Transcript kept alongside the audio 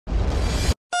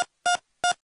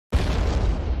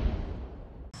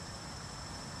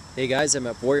Hey guys, I'm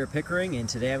at Boyer Pickering, and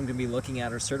today I'm going to be looking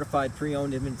at our certified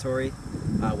pre-owned inventory.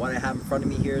 What I have in front of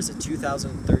me here is a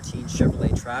 2013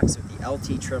 Chevrolet Trax with the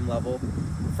LT trim level,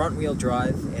 front wheel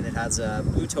drive, and it has a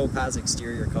Blue Topaz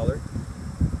exterior color.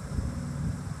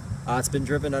 It's been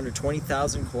driven under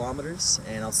 20,000 kilometers,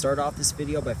 and I'll start off this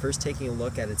video by first taking a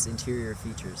look at its interior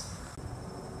features.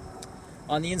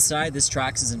 On the inside, this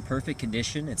Trax is in perfect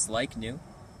condition. It's like new.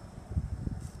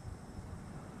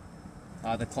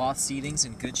 The cloth seating's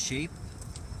in good shape.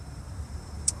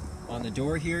 On the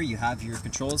door here, you have your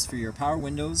controls for your power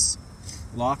windows,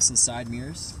 locks, and side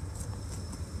mirrors.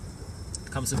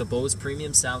 It comes with a Bose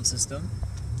premium sound system.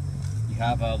 You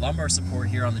have a lumbar support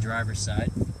here on the driver's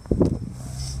side.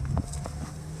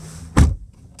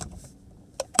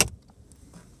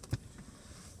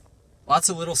 Lots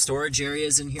of little storage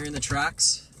areas in here in the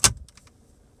Trax.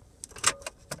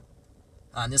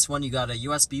 On this one, you got a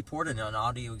USB port and an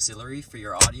audio auxiliary for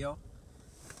your audio.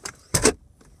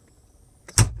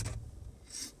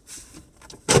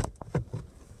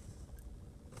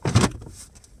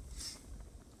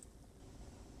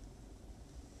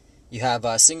 You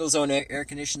have single zone air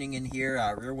conditioning in here,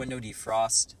 rear window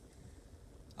defrost.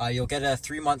 You'll get a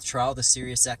 3-month trial of the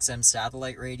SiriusXM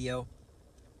Satellite radio.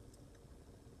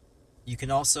 You can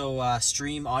also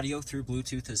stream audio through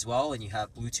Bluetooth as well, and you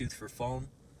have Bluetooth for phone.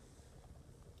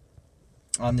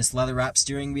 On this leather-wrapped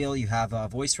steering wheel, you have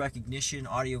voice recognition,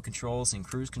 audio controls, and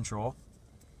cruise control.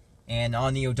 And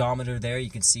on the odometer there, you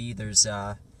can see there's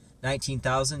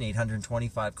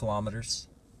 19,825 kilometers.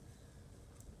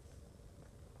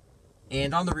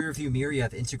 And on the rear view mirror, you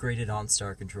have integrated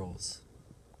OnStar controls.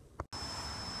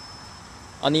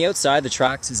 On the outside, the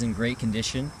Trax is in great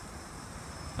condition.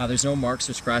 There's no marks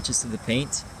or scratches to the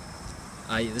paint.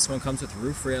 This one comes with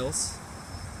roof rails.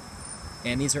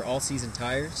 And these are all-season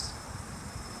tires.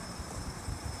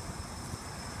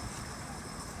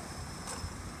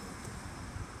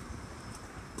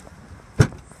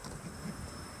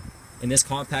 In this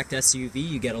compact SUV,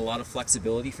 you get a lot of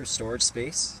flexibility for storage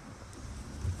space.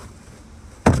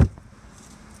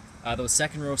 Those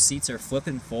second row seats are flip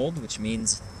and fold, which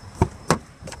means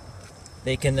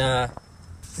they can, the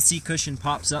seat cushion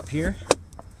pops up here,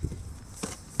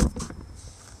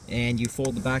 and you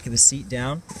fold the back of the seat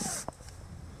down.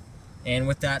 And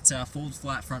with that fold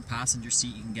flat front passenger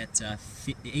seat, you can get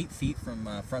 8 feet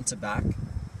from front to back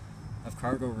of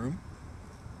cargo room.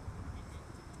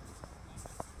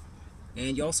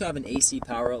 And you also have an AC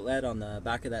power outlet on the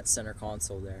back of that center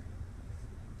console there.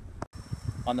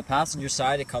 On the passenger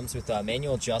side, it comes with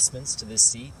manual adjustments to this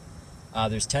seat.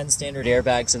 There's 10 standard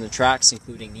airbags in the Trax,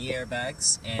 including knee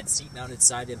airbags and seat-mounted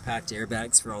side impact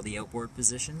airbags for all the outboard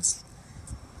positions.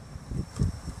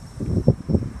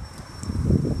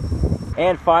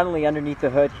 And finally, underneath the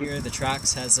hood here, the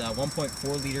Trax has a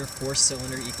 1.4-liter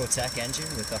 4-cylinder Ecotec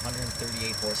engine with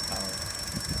 138 horsepower.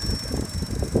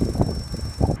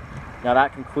 Now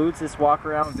that concludes this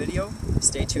walk-around video.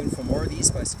 Stay tuned for more of these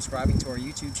by subscribing to our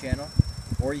YouTube channel,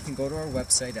 or you can go to our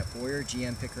website at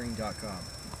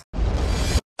boyergmpickering.com.